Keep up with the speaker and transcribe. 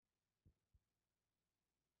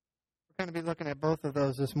We're going to be looking at both of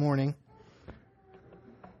those this morning.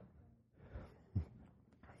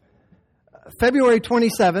 February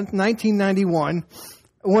 27th, 1991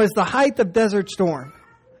 was the height of Desert Storm,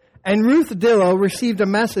 and Ruth Dillow received a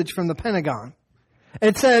message from the Pentagon.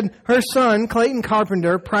 It said her son, Clayton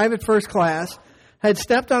Carpenter, private first class, had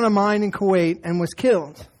stepped on a mine in Kuwait and was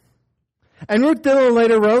killed. And Ruth Dillow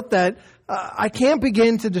later wrote that, I can't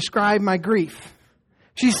begin to describe my grief.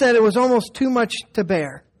 She said it was almost too much to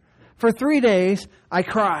bear. For 3 days, I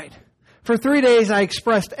cried. For 3 days, I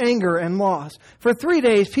expressed anger and loss. For 3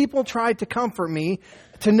 days, people tried to comfort me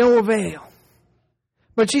to no avail.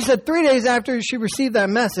 But she said 3 days after she received that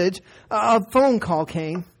message, a phone call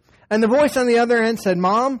came. And the voice on the other end said,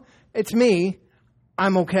 Mom, it's me.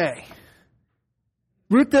 I'm okay.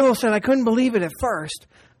 Ruth Dillow said, I couldn't believe it at first.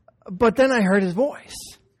 But then I heard his voice.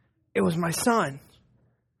 It was my son.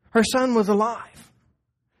 Her son was alive.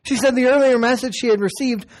 She said the earlier message she had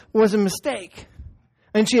received was a mistake.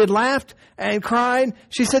 And she had laughed and cried.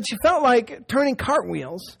 She said she felt like turning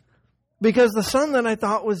cartwheels because the son that I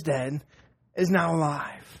thought was dead is now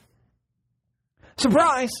alive.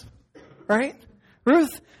 Surprise, right?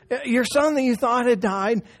 Ruth, your son that you thought had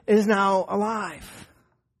died is now alive.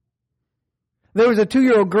 There was a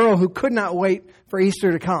 2-year-old girl who could not wait for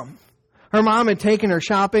Easter to come. Her mom had taken her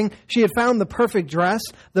shopping. She had found the perfect dress,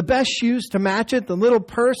 the best shoes to match it, the little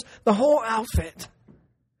purse, the whole outfit.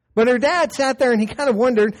 But her dad sat there and he kind of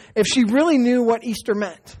wondered if she really knew what Easter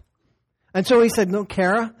meant. And so he said, no,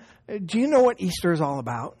 Kara, do you know what Easter is all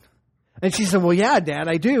about? And she said, well, yeah, Dad,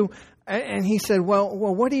 I do. And he said, well,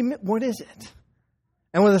 what is it?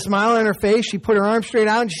 And with a smile on her face, she put her arm straight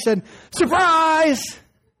out and she said, surprise!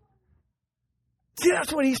 See,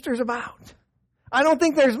 that's what Easter's about. I don't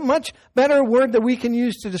think there's much better word that we can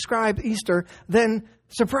use to describe Easter than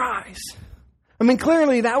surprise. I mean,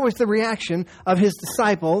 clearly that was the reaction of his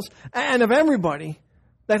disciples and of everybody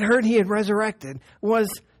that heard he had resurrected was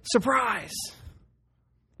surprise.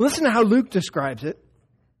 Listen to how Luke describes it.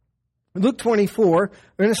 Luke 24,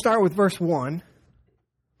 we're going to start with verse 1.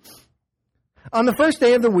 On the first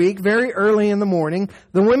day of the week, very early in the morning,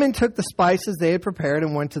 the women took the spices they had prepared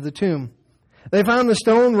and went to the tomb. They found the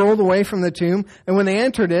stone rolled away from the tomb, and when they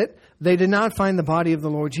entered it, they did not find the body of the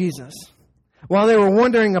Lord Jesus. While they were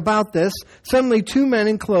wondering about this, suddenly 2 men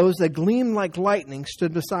in clothes that gleamed like lightning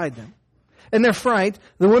stood beside them. In their fright,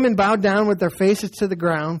 the women bowed down with their faces to the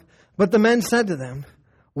ground, but the men said to them,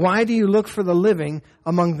 why do you look for the living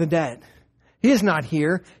among the dead? He is not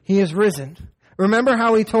here, he is risen. Remember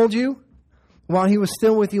how he told you while he was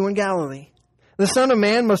still with you in Galilee? The Son of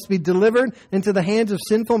Man must be delivered into the hands of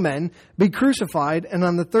sinful men, be crucified, and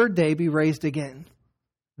on the third day be raised again.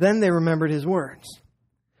 Then they remembered his words.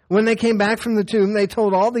 When they came back from the tomb, they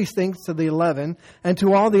told all these things to the 11 and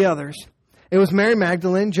to all the others. It was Mary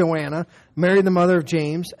Magdalene, Joanna, Mary the mother of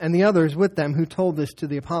James, and the others with them who told this to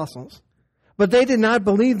the apostles. But they did not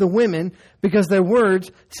believe the women because their words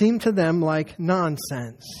seemed to them like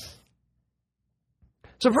nonsense.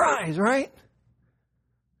 Surprise, right?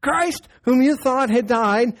 Christ, whom you thought had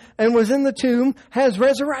died and was in the tomb, has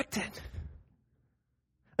resurrected.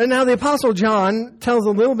 And now the Apostle John tells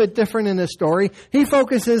a little bit different in his story. He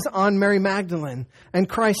focuses on Mary Magdalene and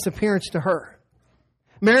Christ's appearance to her.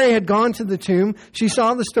 Mary had gone to the tomb. She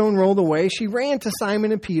saw the stone rolled away. She ran to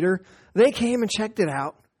Simon and Peter. They came and checked it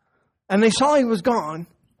out. And they saw he was gone.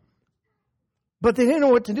 But they didn't know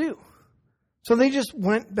what to do. So they just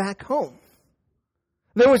went back home.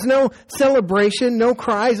 There was no celebration, no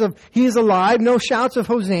cries of, he is alive, no shouts of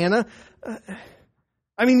Hosanna.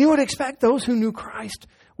 I mean, you would expect those who knew Christ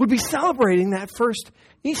would be celebrating that first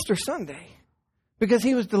Easter Sunday because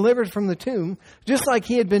he was delivered from the tomb, just like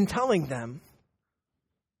he had been telling them.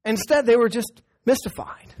 Instead, they were just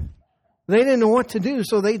mystified. They didn't know what to do,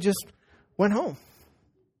 so they just went home.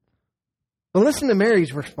 But listen to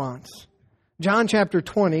Mary's response. John chapter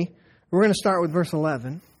 20, we're going to start with verse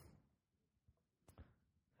 11.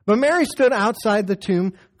 But Mary stood outside the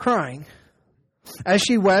tomb crying. As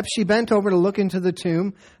she wept, she bent over to look into the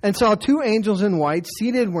tomb and saw 2 angels in white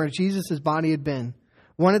seated where Jesus' body had been,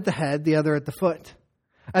 one at the head, the other at the foot.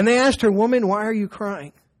 And they asked her, woman, why are you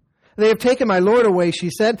crying? They have taken my Lord away, she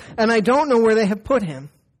said, and I don't know where they have put him.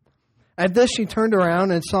 At this she turned around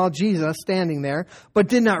and saw Jesus standing there, but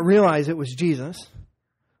did not realize it was Jesus.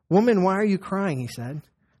 Woman, why are you crying, he said.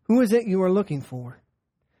 Who is it you are looking for?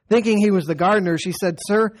 Thinking he was the gardener, she said,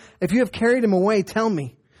 Sir, if you have carried him away, tell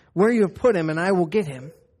me where you have put him, and I will get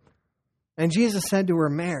him. And Jesus said to her,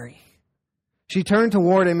 Mary. She turned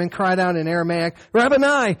toward him and cried out in Aramaic,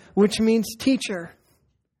 Rabboni, which means teacher.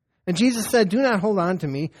 And Jesus said, do not hold on to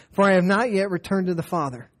me, for I have not yet returned to the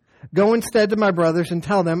Father. Go instead to my brothers and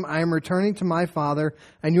tell them, I am returning to my Father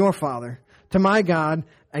and your Father, to my God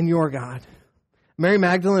and your God. Mary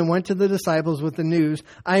Magdalene went to the disciples with the news,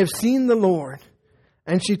 I have seen the Lord.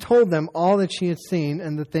 And she told them all that she had seen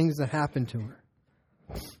and the things that happened to her.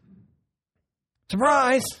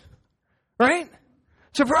 Surprise! Right?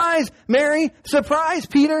 Surprise, Mary. Surprise,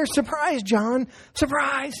 Peter. Surprise, John.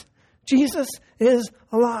 Surprise, Jesus is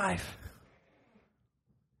alive.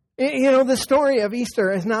 You know, the story of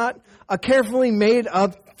Easter is not a carefully made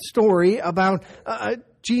up story about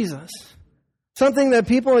Jesus. Something that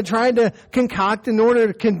people had tried to concoct in order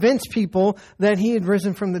to convince people that he had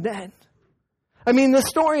risen from the dead. I mean, the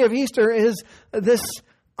story of Easter is this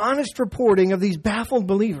honest reporting of these baffled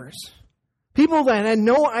believers. People that had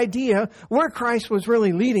no idea where Christ was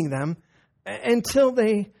really leading them until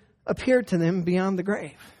they appeared to them beyond the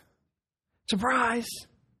grave. Surprise!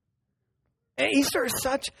 Easter is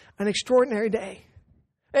such an extraordinary day.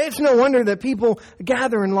 It's no wonder that people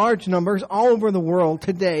gather in large numbers all over the world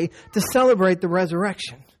today to celebrate the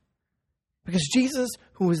resurrection. Because Jesus,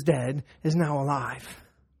 who was dead, is now alive.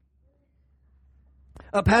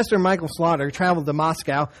 Pastor Michael Slaughter traveled to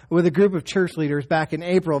Moscow with a group of church leaders back in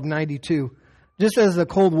April of 92, just as the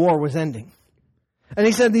Cold War was ending. And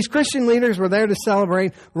he said these Christian leaders were there to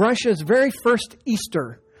celebrate Russia's very first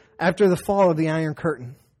Easter after the fall of the Iron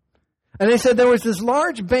Curtain. And they said there was this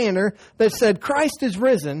large banner that said, Christ is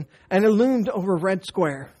risen, and it loomed over Red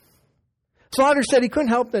Square. Slaughter said he couldn't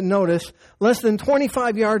help but notice, less than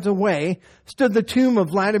 25 yards away stood the tomb of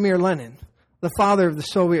Vladimir Lenin, the father of the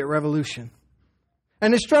Soviet Revolution.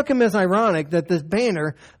 And it struck him as ironic that this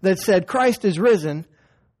banner that said, Christ is risen,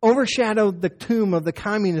 overshadowed the tomb of the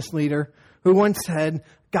communist leader who once said,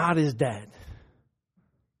 God is dead.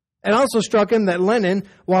 It also struck him that Lenin,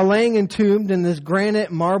 while laying entombed in this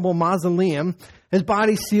granite marble mausoleum, his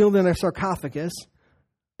body sealed in a sarcophagus,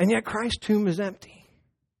 and yet Christ's tomb is empty.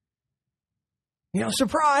 You know,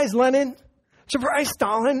 surprise, Lenin. Surprise,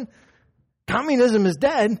 Stalin. Communism is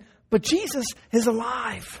dead, but Jesus is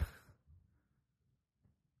alive.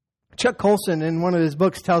 Chuck Colson, in one of his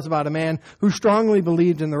books, tells about a man who strongly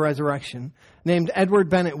believed in the resurrection, named Edward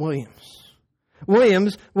Bennett Williams.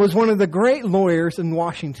 Williams was one of the great lawyers in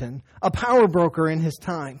Washington, a power broker in his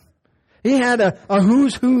time. He had a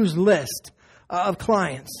who's list of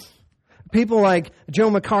clients. People like Joe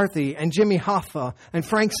McCarthy and Jimmy Hoffa and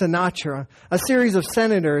Frank Sinatra, a series of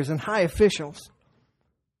senators and high officials.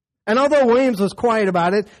 And although Williams was quiet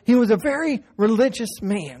about it, he was a very religious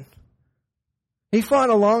man. He fought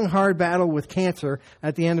a long, hard battle with cancer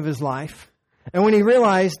at the end of his life. And when he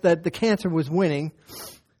realized that the cancer was winning,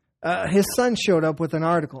 his son showed up with an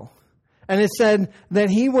article. And it said that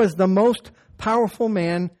he was the most powerful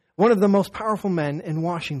man, one of the most powerful men in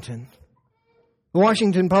Washington. The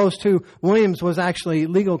Washington Post, who Williams was actually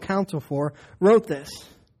legal counsel for, wrote this.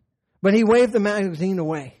 But he waved the magazine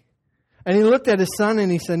away. And he looked at his son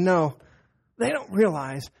and he said, no, they don't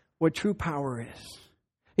realize what true power is.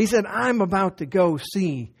 He said, I'm about to go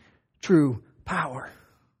see true power.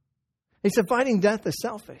 He said, fighting death is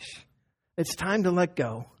selfish. It's time to let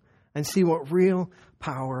go and see what real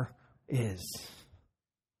power is.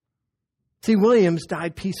 See, Williams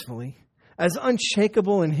died peacefully, as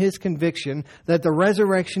unshakable in his conviction that the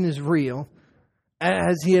resurrection is real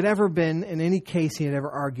as he had ever been in any case he had ever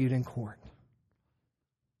argued in court.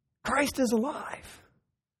 Christ is alive.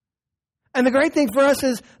 And the great thing for us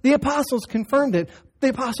is the apostles confirmed it. The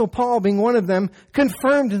apostle Paul, being one of them,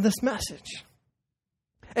 confirmed this message.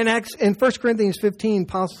 In 1 Corinthians 15,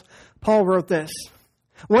 Paul wrote this.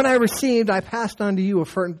 What I received, I passed on to you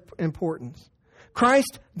of importance.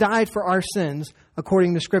 Christ died for our sins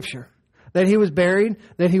according to Scripture. That he was buried,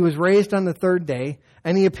 that he was raised on the third day,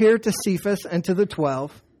 and he appeared to Cephas and to the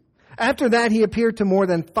 12. After that, he appeared to more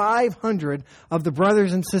than 500 of the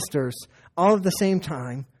brothers and sisters, all at the same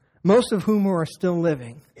time, most of whom are still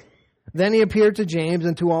living. Then he appeared to James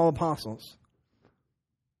and to all apostles.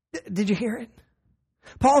 Did you hear it?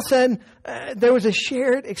 Paul said there was a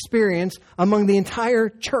shared experience among the entire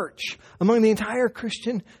church, among the entire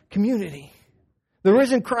Christian community. The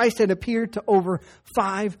risen Christ had appeared to over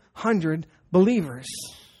 500 believers.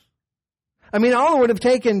 I mean, all it would have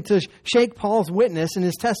taken to shake Paul's witness and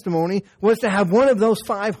his testimony was to have one of those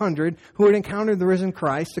 500 who had encountered the risen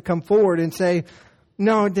Christ to come forward and say,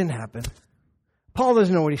 no, it didn't happen. Paul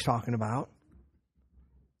doesn't know what he's talking about.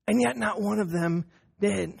 And yet not one of them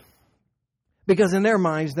did. Because in their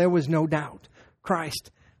minds, there was no doubt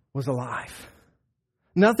Christ was alive.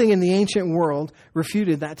 Nothing in the ancient world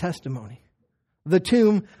refuted that testimony. The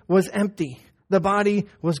tomb was empty. The body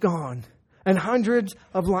was gone. And hundreds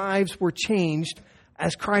of lives were changed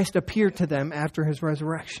as Christ appeared to them after his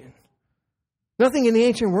resurrection. Nothing in the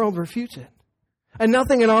ancient world refutes it. And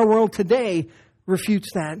nothing in our world today refutes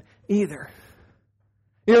that either.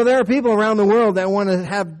 You know, there are people around the world that want to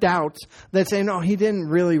have doubts that say, no, he didn't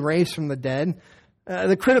really raise from the dead.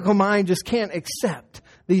 The critical mind just can't accept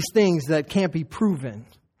these things that can't be proven.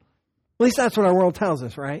 At least that's what our world tells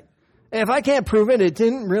us, right? And if I can't prove it, it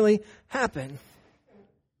didn't really happen.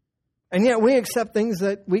 And yet we accept things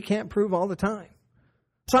that we can't prove all the time.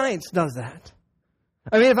 Science does that.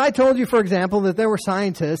 I mean, if I told you, for example, that there were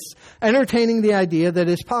scientists entertaining the idea that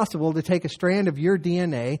it's possible to take a strand of your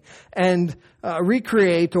DNA and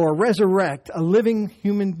recreate or resurrect a living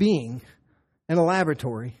human being in a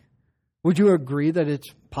laboratory, would you agree that it's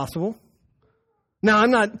possible? Now,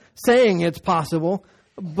 I'm not saying it's possible,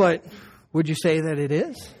 but would you say that it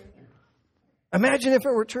is? Imagine if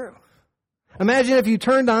it were true. Imagine if you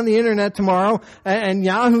turned on the internet tomorrow and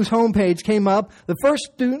Yahoo's homepage came up. The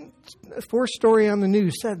first story on the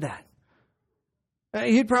news said that.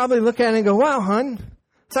 You'd probably look at it and go, wow, hon,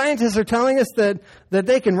 scientists are telling us that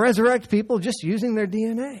they can resurrect people just using their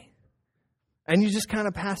DNA. And you just kind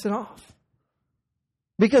of pass it off.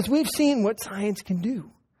 Because we've seen what science can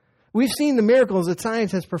do. We've seen the miracles that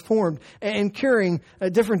science has performed in curing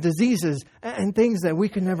different diseases and things that we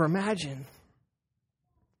could never imagine.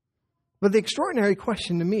 But the extraordinary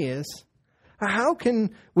question to me is, how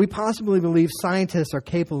can we possibly believe scientists are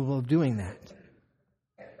capable of doing that?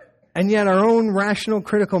 And yet our own rational,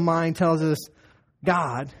 critical mind tells us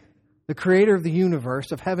God, the creator of the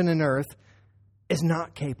universe, of heaven and earth, is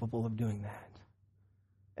not capable of doing that.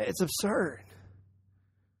 It's absurd.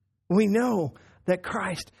 We know that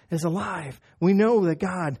Christ is alive. We know that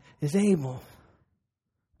God is able.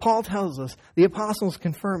 Paul tells us, the apostles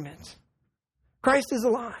confirm it. Christ is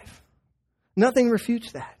alive. Nothing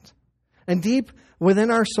refutes that. And deep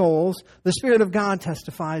within our souls, the Spirit of God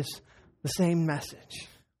testifies the same message.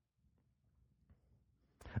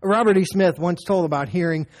 Robert E. Smith once told about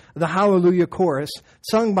hearing the Hallelujah Chorus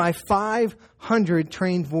sung by 500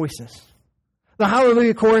 trained voices. The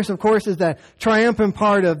Hallelujah Chorus, of course, is that triumphant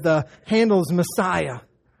part of the Handel's Messiah,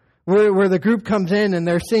 where the group comes in and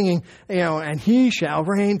they're singing, and he shall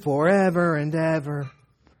reign forever and ever.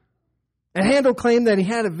 And Handel claimed that he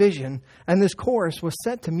had a vision, and this chorus was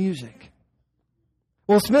set to music.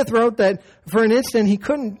 Well, Smith wrote that for an instant he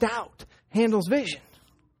couldn't doubt Handel's vision.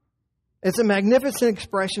 It's a magnificent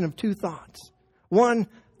expression of two thoughts. One,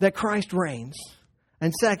 that Christ reigns.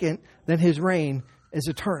 And second, that his reign is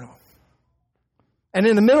eternal. And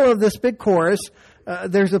in the middle of this big chorus,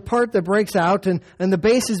 there's a part that breaks out, and the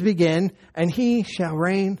basses begin, and he shall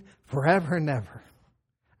reign forever and ever.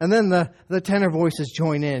 And then the tenor voices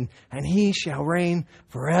join in, and he shall reign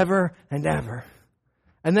forever and ever.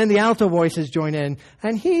 And then the alto voices join in,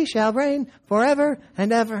 and he shall reign forever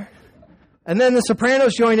and ever. And then the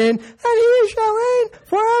sopranos join in, and he shall reign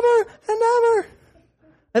forever and ever.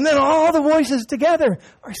 And then all the voices together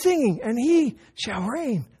are singing, and he shall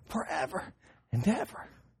reign forever and ever.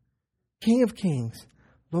 King of kings,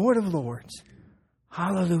 Lord of lords,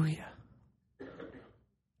 hallelujah.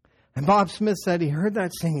 And Bob Smith said he heard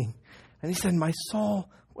that singing, and he said, my soul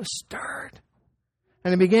was stirred.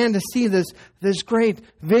 And he began to see this great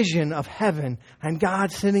vision of heaven and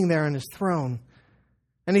God sitting there on his throne.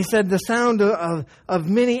 And he said the sound of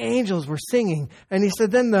many angels were singing. And he said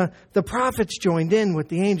then the prophets joined in with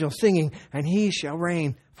the angels singing, and he shall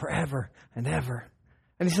reign forever and ever.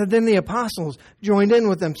 And he said then the apostles joined in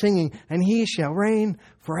with them singing, and he shall reign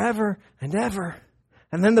forever and ever.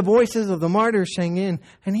 And then the voices of the martyrs sang in,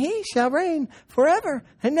 and he shall reign forever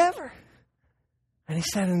and ever. And he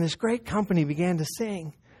said, and this great company began to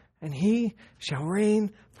sing, and he shall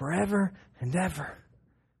reign forever and ever.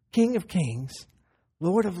 King of kings,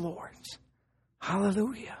 Lord of lords,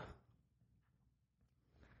 hallelujah.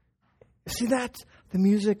 See, that's the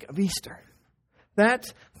music of Easter.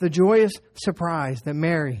 That's the joyous surprise that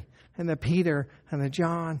Mary and that Peter and that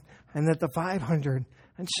John and that the 500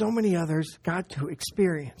 and so many others got to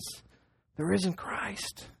experience the risen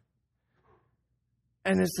Christ.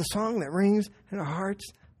 And it's the song that rings in our hearts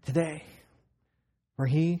today. For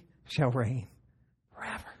he shall reign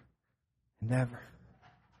forever and ever.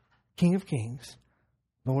 King of kings,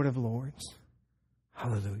 Lord of lords.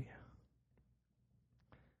 Hallelujah.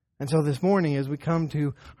 And so this morning, as we come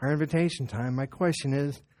to our invitation time, my question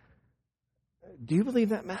is, do you believe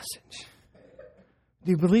that message?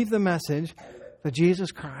 Do you believe the message that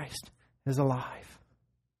Jesus Christ is alive?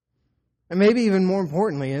 And maybe even more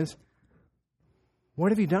importantly is,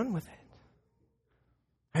 what have you done with it?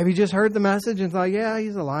 Have you just heard the message and thought, yeah,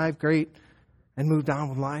 he's alive, great, and moved on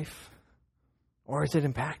with life? Or has it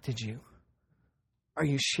impacted you? Are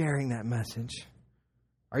you sharing that message?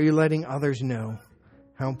 Are you letting others know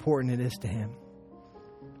how important it is to Him?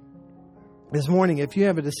 This morning, if you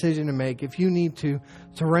have a decision to make, if you need to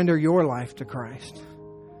surrender your life to Christ,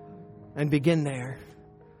 and begin there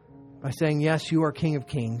by saying, yes, you are King of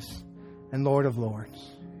Kings and Lord of Lords,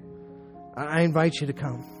 I invite you to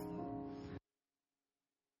come.